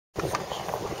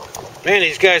Man,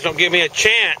 these guys don't give me a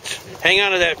chance. Hang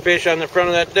on to that fish on the front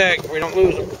of that deck. We don't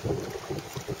lose them.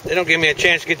 They don't give me a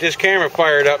chance to get this camera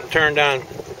fired up and turned on.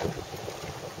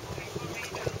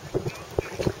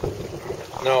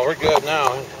 No, we're good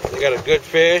now. They got a good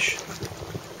fish.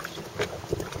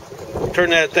 Turn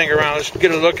that thing around. Let's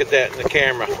get a look at that in the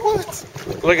camera. What?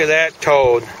 Look at that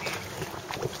toad.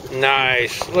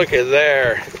 Nice. Look at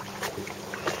there.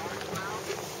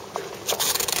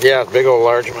 Yeah, big old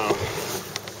largemouth.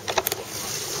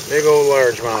 Big old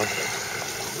largemouth.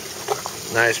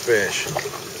 Nice fish.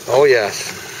 Oh,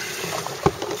 yes.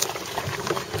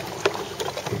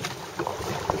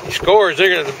 He scores.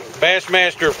 Look at the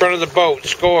Bassmaster in front of the boat.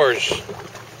 Scores.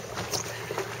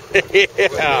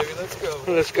 Yeah. Let's go.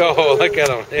 Let's go. Look at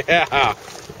him. Yeah.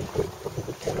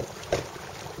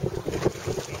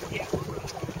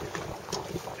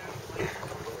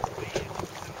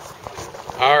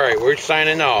 All right, we're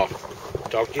signing off.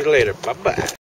 Talk to you later. Bye-bye.